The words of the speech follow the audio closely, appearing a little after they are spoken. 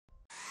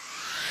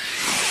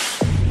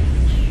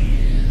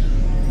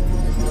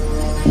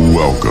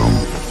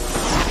Welcome.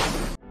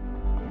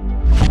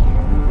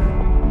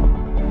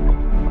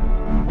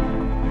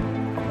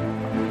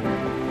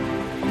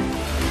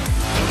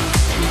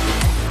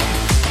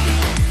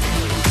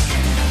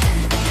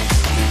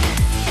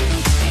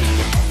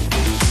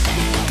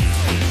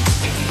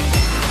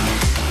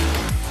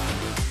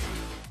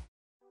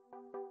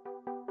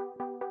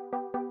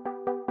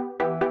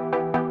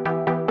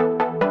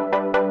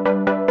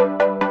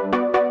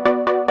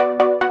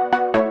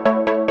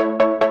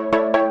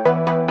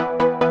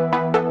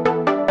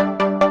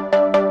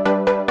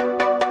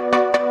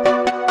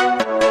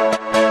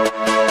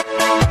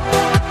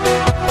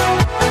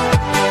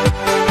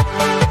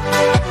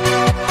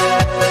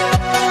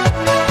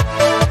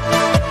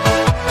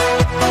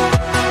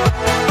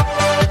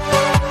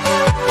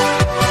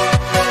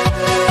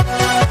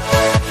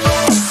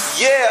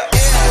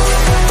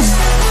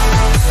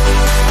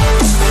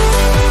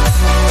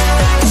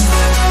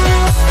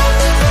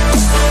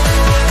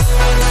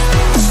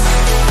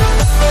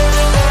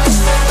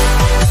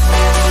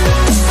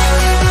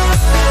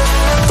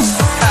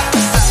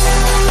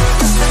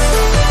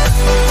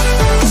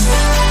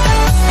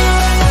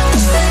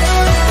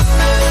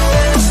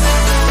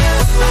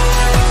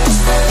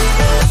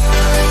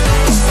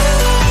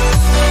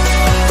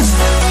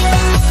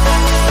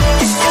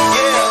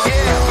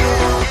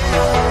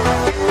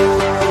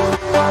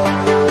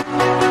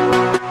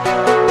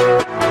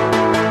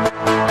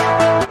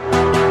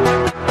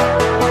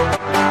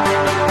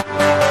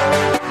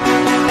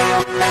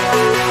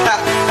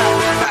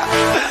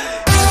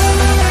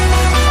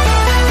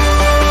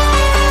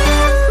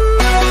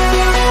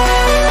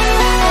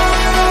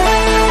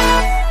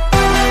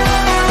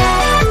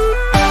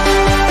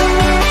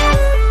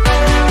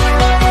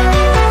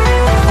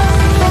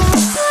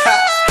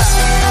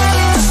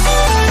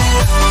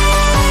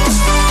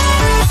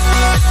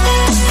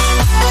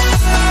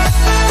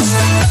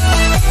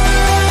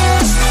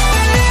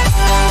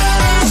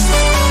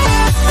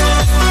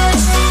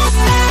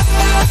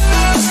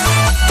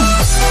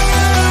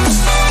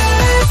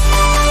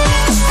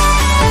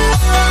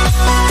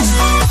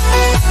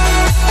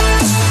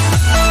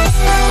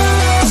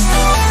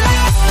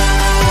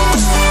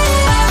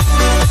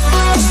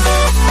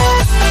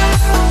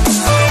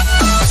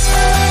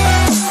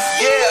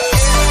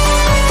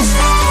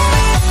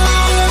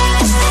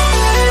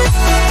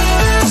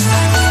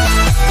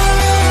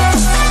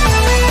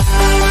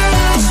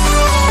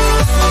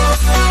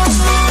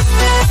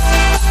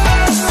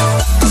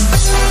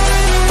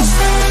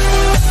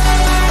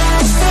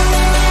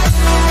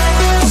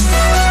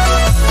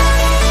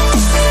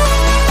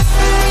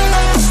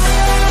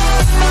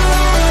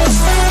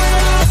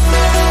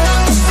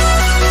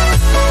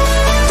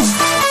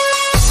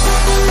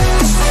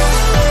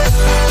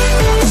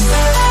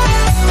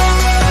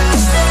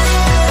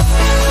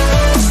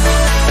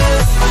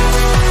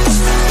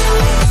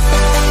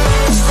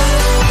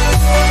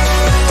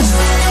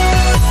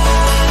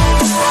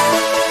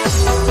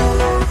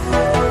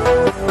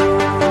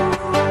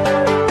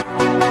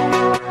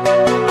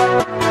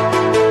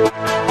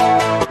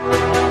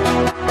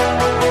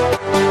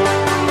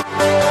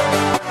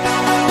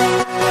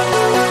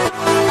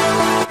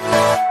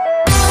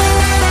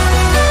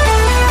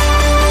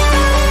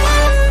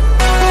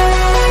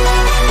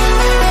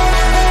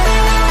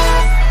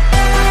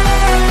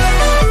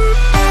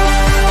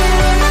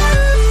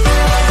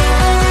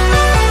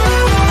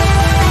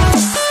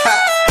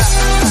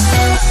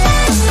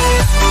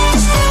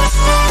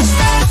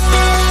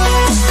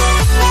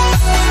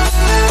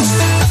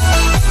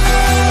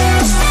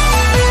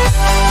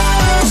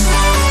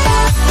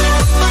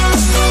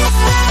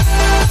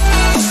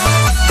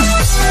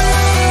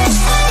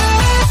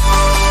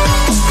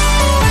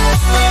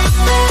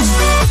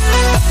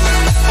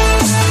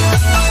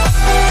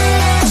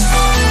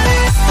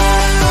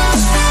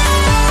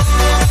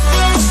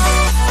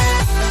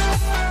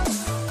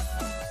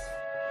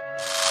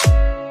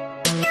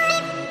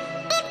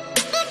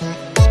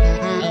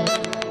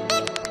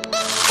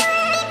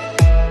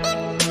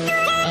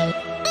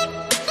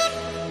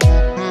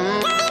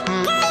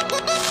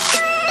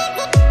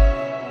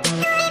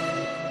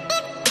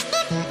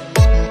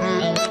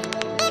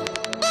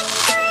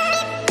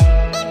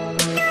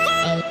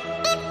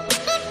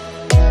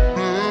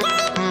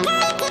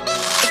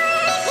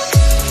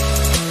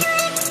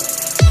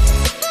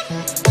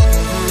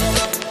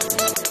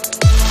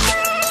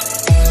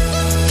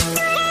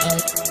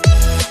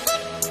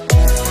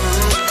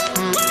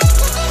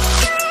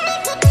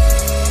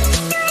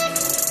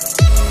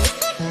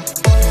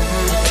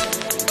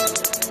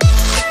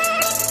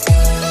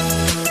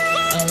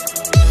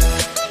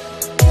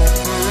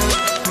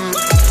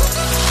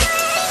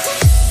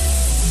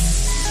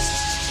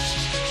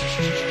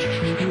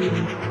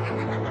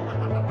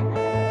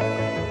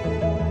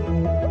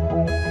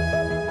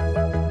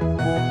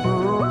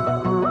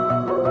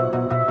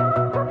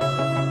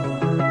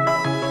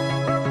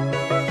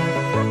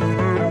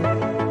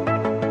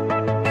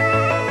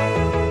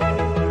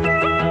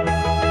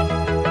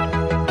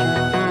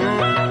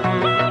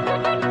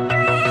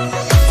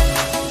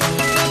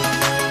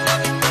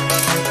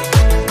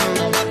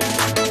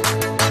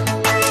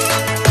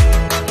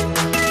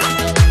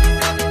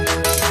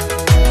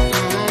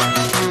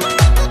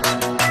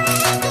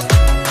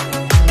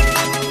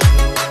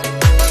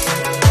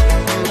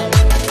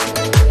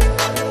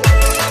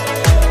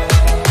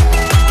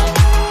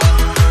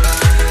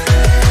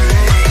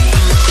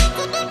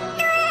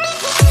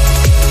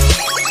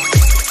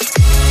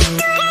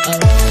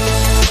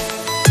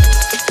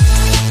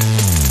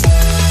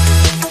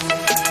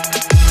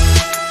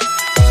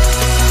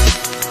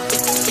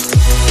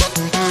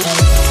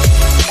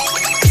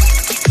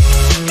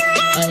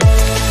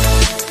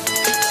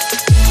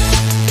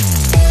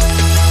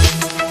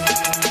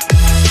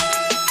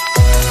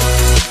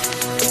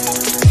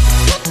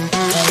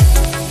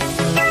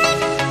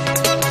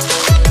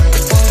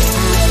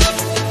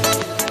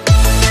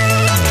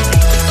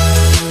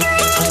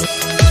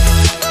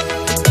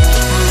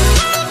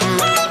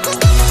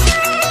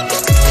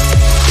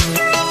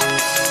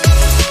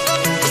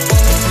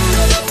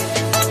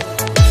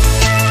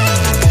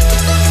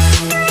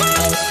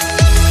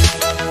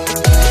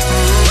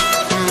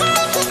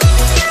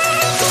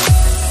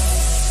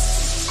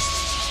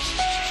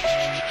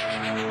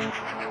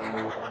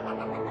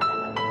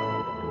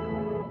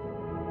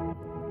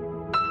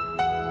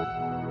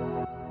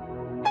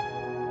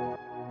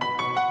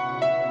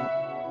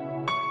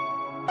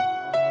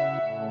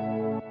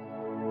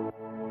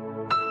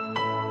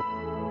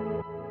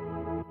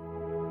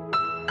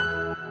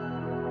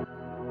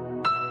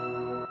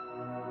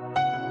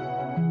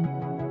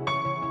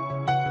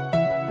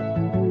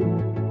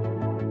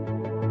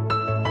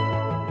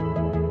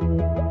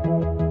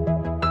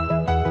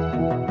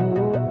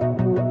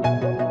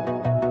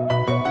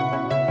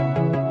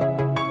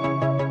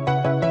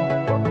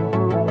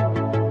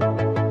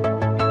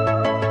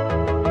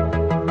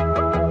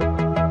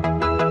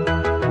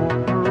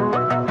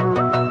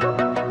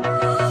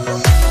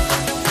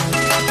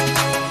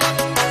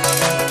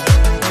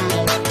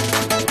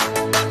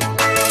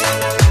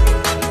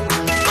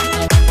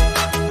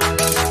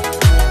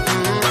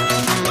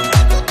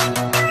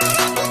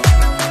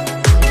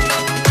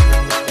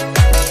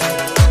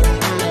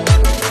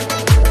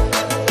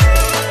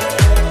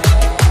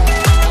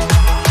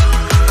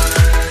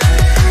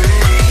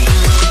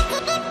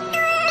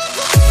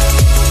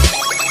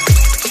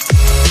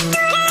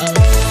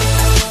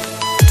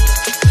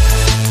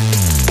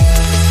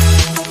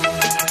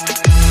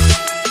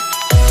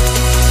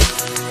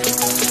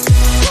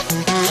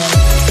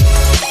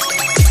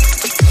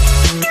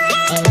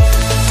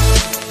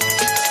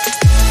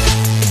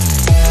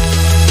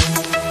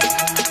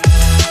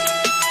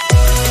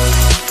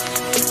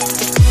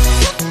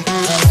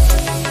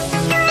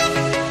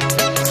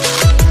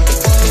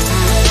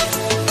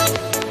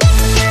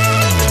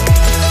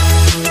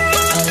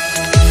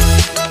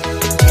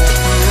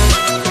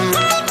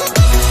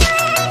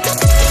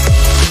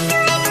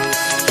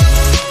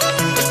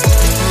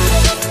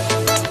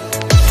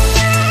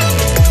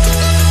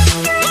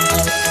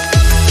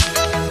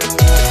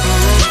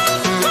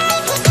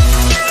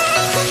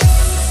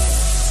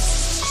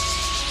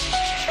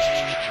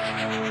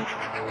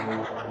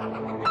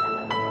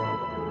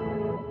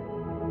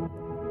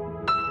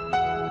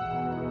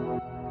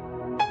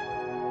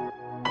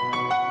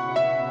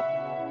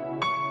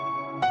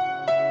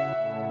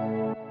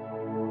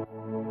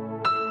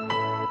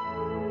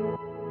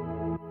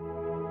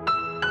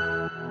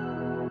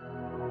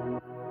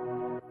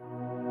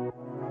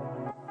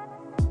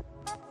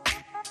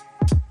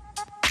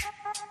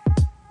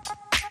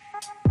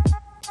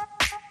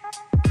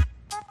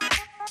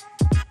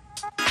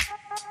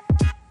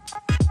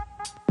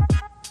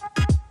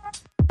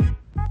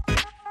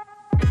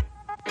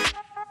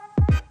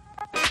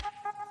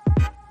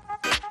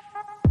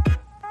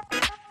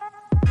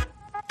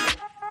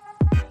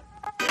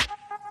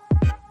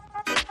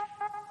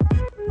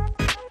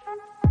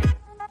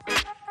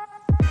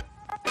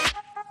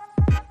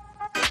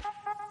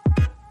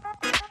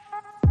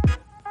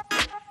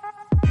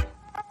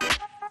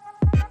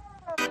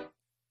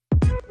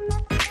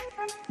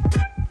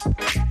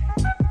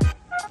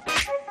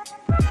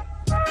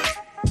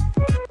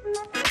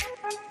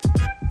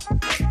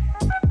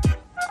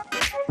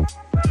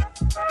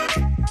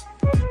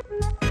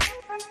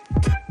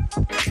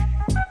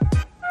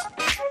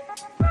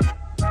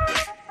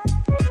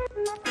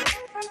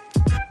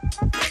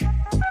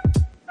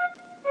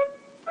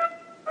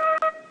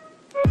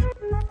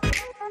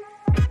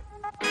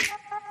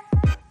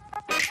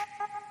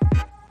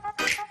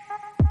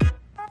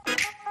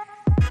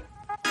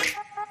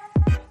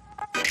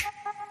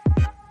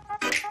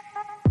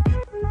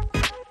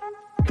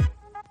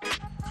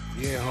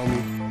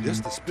 This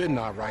the spin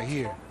knot right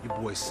here. Your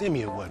boy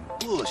Simeon wasn't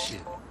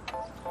bullshit.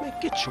 Man,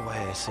 get your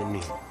ass in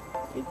there.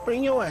 Hey,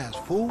 bring your ass,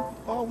 fool.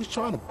 Always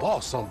trying to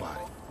boss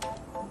somebody.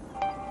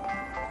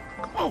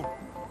 Come on.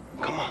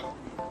 Come on.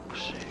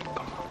 Shit,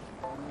 come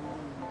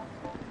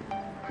on.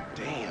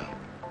 Damn.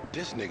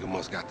 This nigga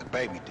must got the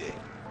baby dick.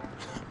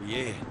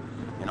 Yeah,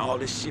 and all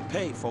this shit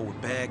paid for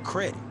with bad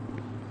credit.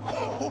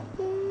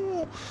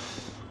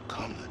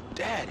 Come to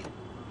daddy.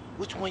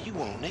 Which one you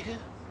want, nigga?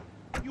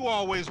 You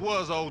always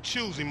was old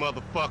choosy,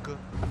 motherfucker.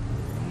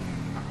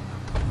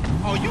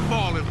 Oh, you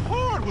ballin'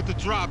 hard with the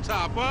drop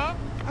top, huh?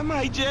 I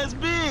might just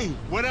be.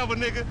 Whatever,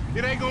 nigga.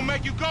 It ain't gonna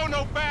make you go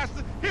no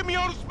faster. Hit me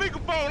on the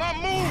speakerphone. I'm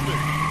moving.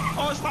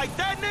 Oh, it's like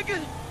that,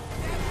 nigga?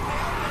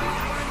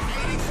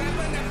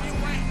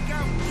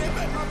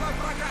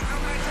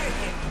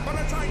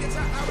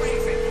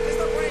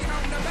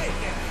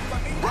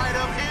 Right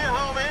up here,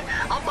 homie.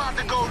 I'm about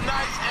to go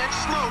nice and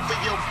slow for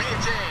your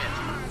bitch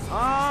ass.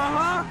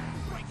 Uh-huh.